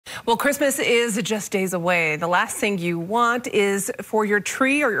Well, Christmas is just days away. The last thing you want is for your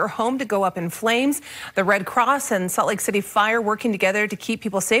tree or your home to go up in flames. The Red Cross and Salt Lake City Fire working together to keep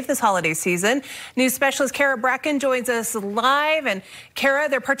people safe this holiday season. News specialist Kara Bracken joins us live. And Kara,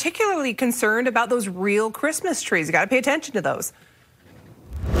 they're particularly concerned about those real Christmas trees. You got to pay attention to those.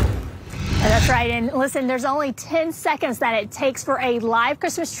 That's right. And listen, there's only 10 seconds that it takes for a live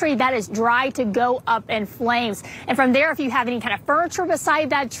Christmas tree that is dry to go up in flames. And from there, if you have any kind of furniture beside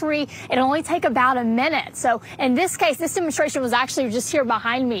that tree, it'll only take about a minute. So in this case, this demonstration was actually just here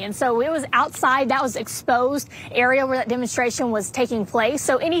behind me. And so it was outside. That was exposed area where that demonstration was taking place.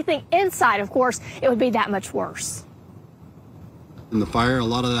 So anything inside, of course, it would be that much worse. In the fire, a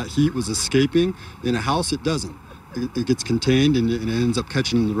lot of that heat was escaping. In a house, it doesn't. It gets contained and it ends up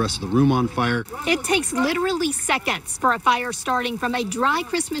catching the rest of the room on fire. It takes literally seconds for a fire starting from a dry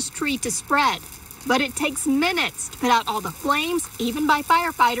Christmas tree to spread, but it takes minutes to put out all the flames, even by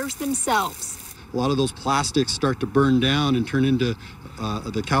firefighters themselves. A lot of those plastics start to burn down and turn into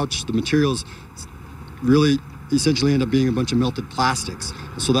the couch. The materials really essentially end up being a bunch of melted plastics.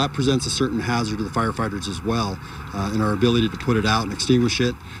 So that presents a certain hazard to the firefighters as well in our ability to put it out and extinguish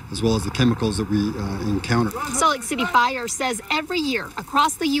it, as well as the chemicals that we encounter. Salt Lake City Fire says every year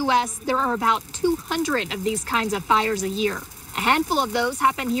across the U.S. there are about 200 of these kinds of fires a year. A handful of those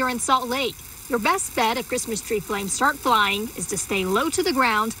happen here in Salt Lake. Your best bet if Christmas tree flames start flying is to stay low to the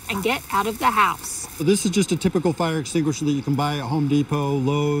ground and get out of the house. This is just a typical fire extinguisher that you can buy at Home Depot,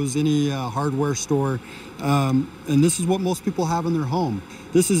 Lowe's, any hardware store. And this is what most people have in their home.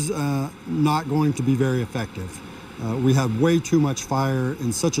 This is not going to be very effective. We have way too much fire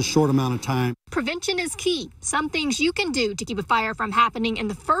in such a short amount of time. Prevention is key. Some things you can do to keep a fire from happening in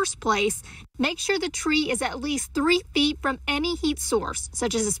the first place. Make sure the tree is at least 3 feet from any heat source,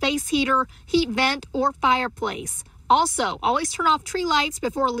 such as a space heater, heat vent, or fireplace. Also, always turn off tree lights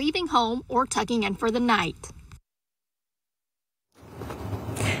before leaving home or tucking in for the night.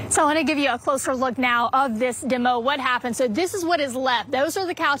 So I want to give you a closer look now of this demo. What happened? So this is what is left. Those are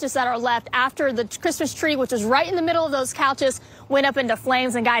the couches that are left after the Christmas tree, which was right in the middle of those couches, went up into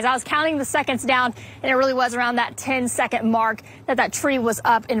flames. And guys, I was counting the seconds down, and it really was around that 10-second mark that tree was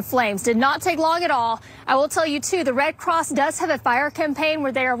up in flames. Did not take long at all. I will tell you, too, the Red Cross does have a fire campaign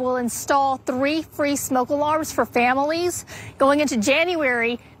where they will install 3 free smoke alarms for families going into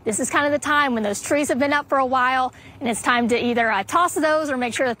January. This is kind of the time when those trees have been up for a while, and it's time to either toss those or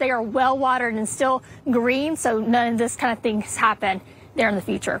make sure that they are well watered and still green, so none of this kind of things happen there in the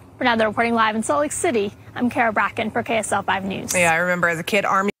future. For now, they're reporting live in Salt Lake City. I'm Kara Bracken for KSL 5 News. Yeah, I remember as a kid,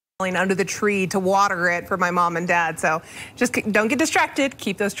 Army under the tree to water it for my mom and dad. So just don't get distracted.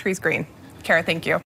 Keep those trees green. Kara, thank you.